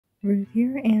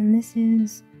review, and this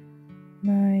is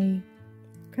my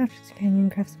Craft Companion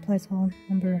Craft Supplies haul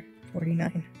number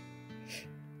 49.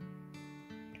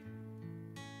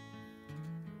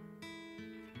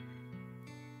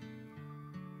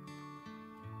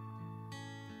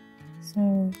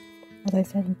 So, as I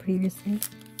said previously,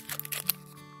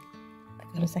 I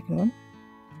got a second one.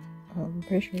 I'm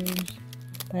pretty sure it was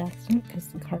by accident because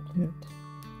the cart didn't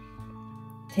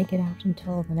take it out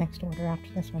until the next order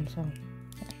after this one, so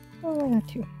yeah. Well, I got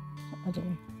two. I'll do.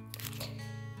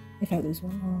 If I lose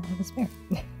one, I'll have a spare.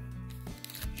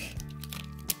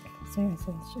 So yeah,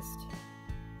 so it's just...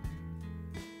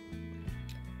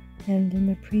 And in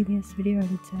the previous video I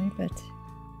would say, but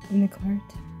in the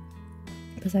cart,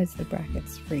 besides the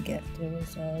brackets free gift, it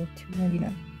was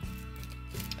 $2.99.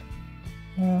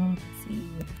 Let's see,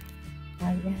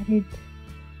 I added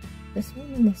this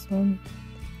one and this one,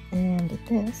 and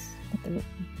this, and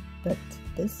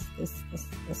this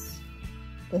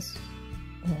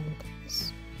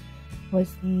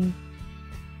was the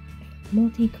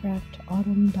Multi-Craft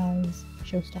Autumn Dies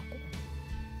Showstopper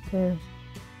for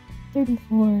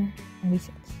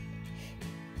 $34.96.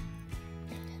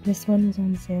 This one was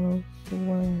on sale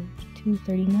for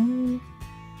 $2.39,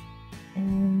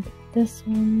 and this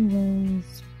one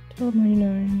was $12.99,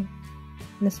 and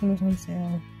this one was on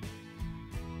sale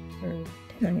for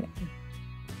 $10.99.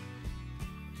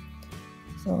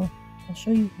 So I'll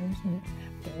show you those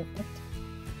after, but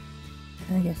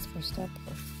I guess first up,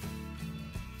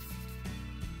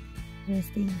 there's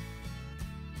the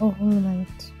Oh Holy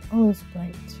Night, All Is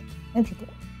Bright Edgeable.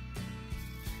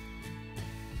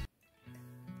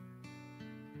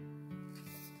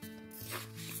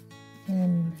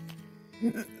 And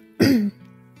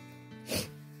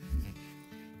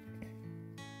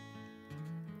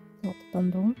felt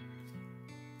bundle.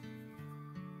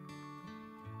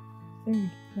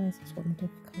 Very nice assortment of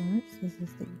colors. This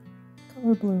is the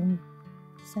Color Bloom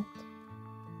set.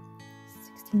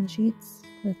 16 sheets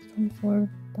with 24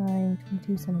 by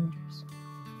 22 centimeters.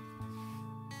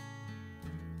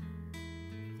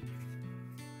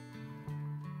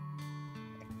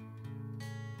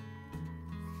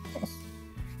 Yes.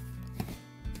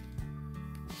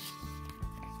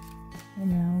 And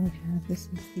now we have, this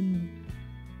is the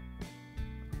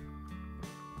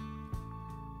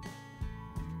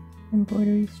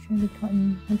embroidery stranded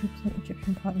cotton, 100%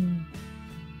 Egyptian cotton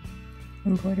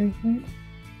embroidery thread.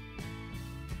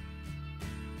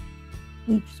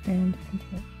 Each strand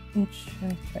contains, each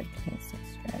thread contains 6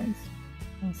 strands.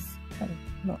 That's kind of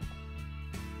not,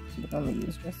 so you can only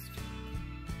use just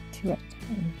 2 at a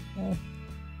time. So,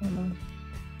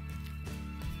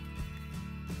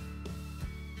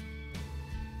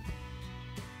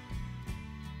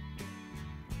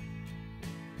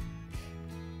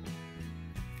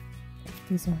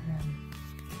 these are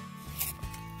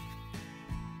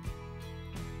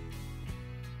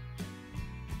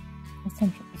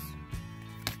essentials.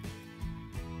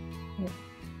 Yeah.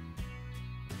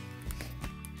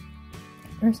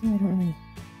 Personally, I don't really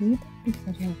need them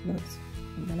because I have those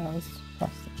when I was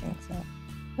cross stitching, so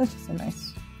that's just a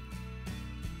nice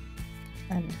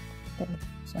thing,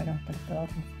 so I don't have to go out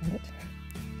and find it.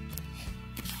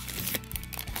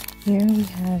 Here we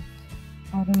have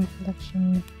Autumn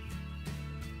Collection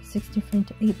 6 different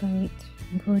 8x8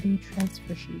 embroidery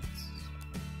transfer sheets.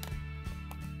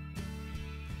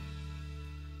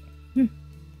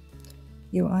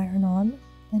 You iron on,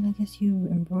 then I guess you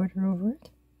embroider over it.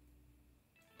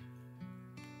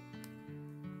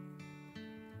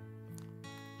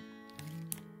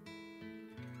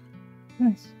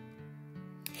 Nice.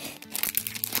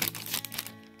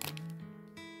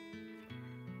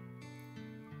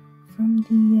 From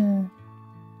the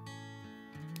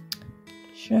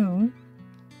show,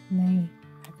 they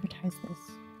advertise this.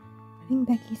 I think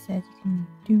Becky said you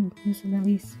can use them at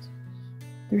least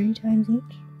 3 times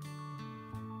each.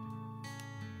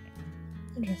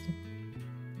 Interesting.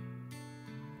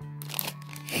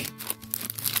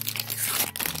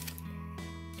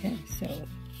 Okay, so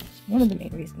one of the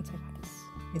main reasons I got this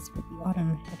is for the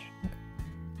autumn hedgehog.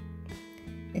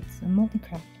 It's a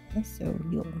multi-craft die, so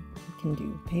you can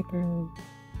do paper,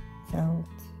 felt,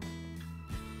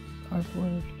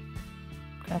 cardboard,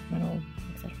 craft metal,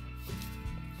 etc.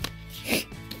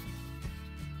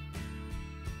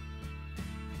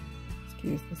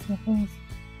 Excuse the sniffles.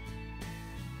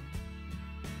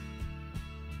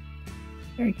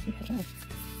 Very cute hedgehog.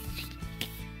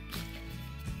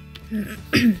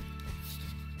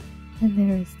 And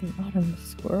there is the autumn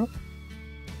squirrel.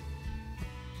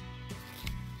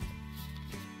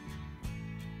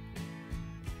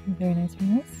 Very nice,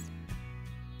 very nice.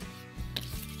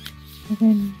 And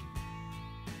then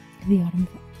the autumn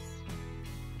fox.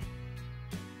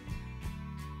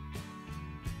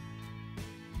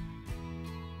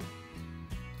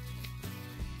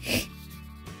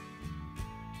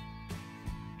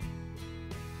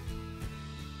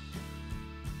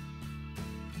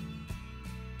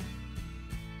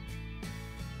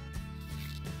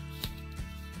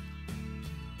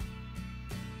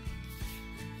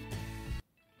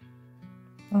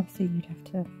 Obviously, you'd have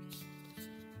to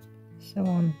sew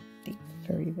on the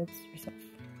furry bits yourself.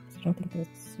 I don't think those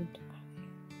suit.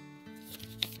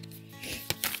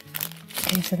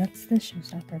 Okay, so that's the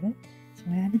showstopper bit. So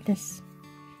I added this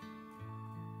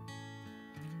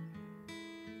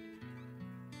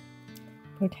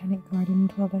Botanic Garden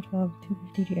 12x12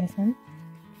 250 GSM.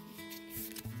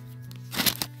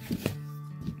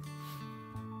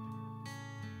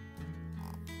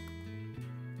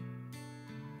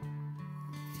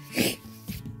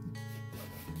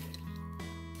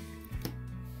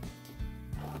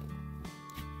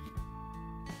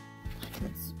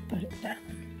 Let's put it down.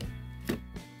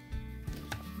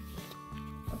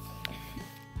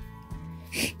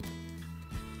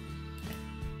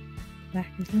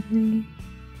 Black is lovely.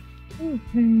 Oh,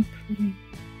 very pretty.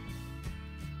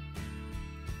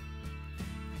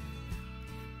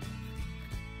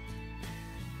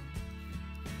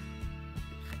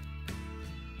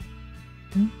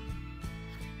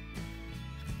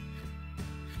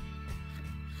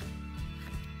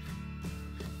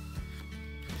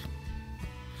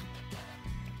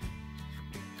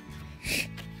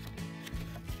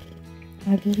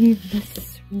 I believe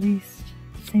this released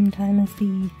the same time as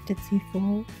the Ditzy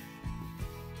Fool.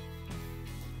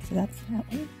 So that's that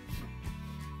one.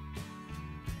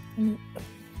 Let me open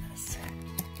this.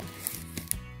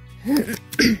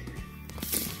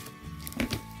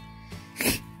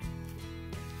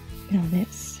 Now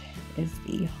this is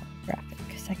the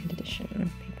holographic second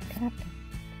edition paperback.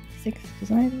 6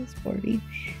 designs, 4 of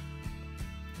each.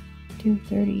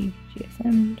 230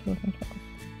 GSM, 12x12.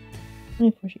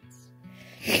 24 sheets.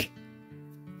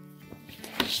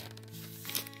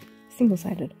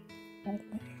 Single-sided, by the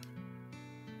way.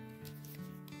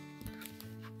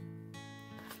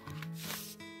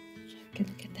 Check and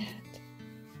look at that.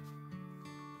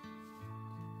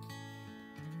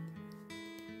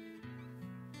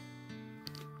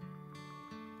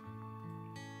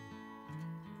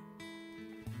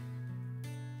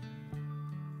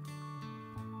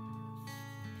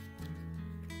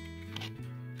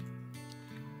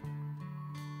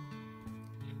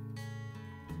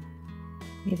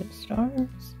 These are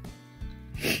stars.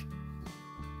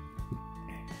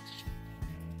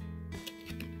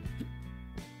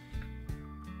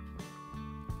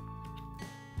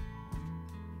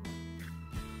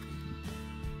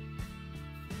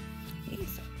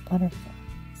 These are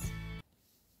butterflies.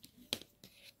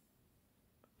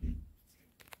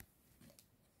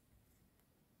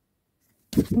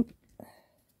 Oop.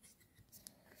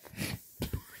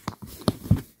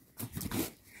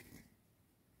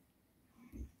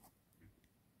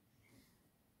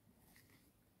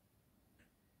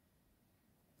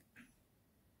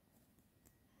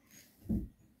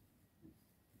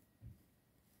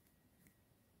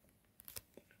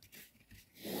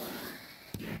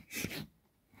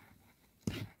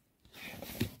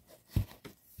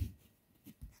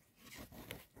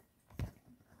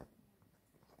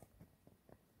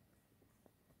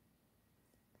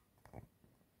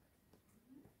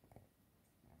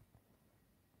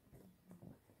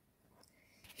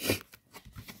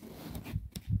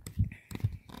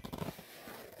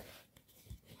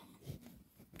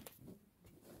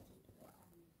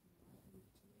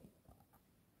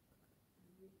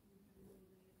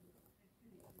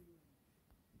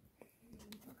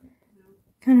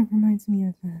 Kind of reminds me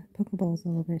of Pokeballs a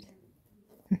little bit.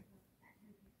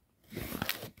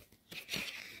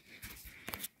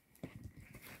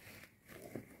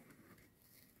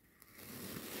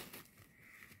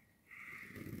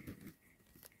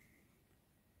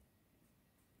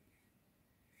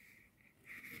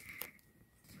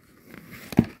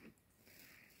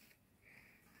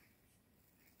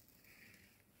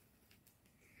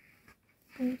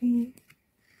 Pretty.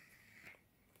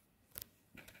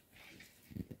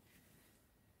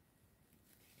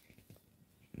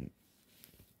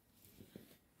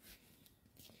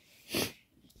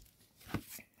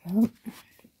 Well,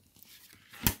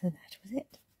 so that was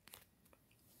it.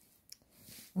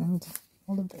 And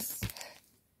all of this.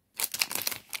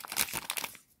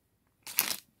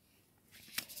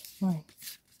 My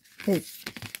face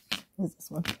is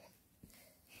this one.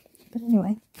 But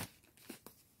anyway,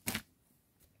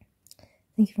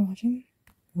 thank you for watching.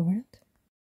 Over and out.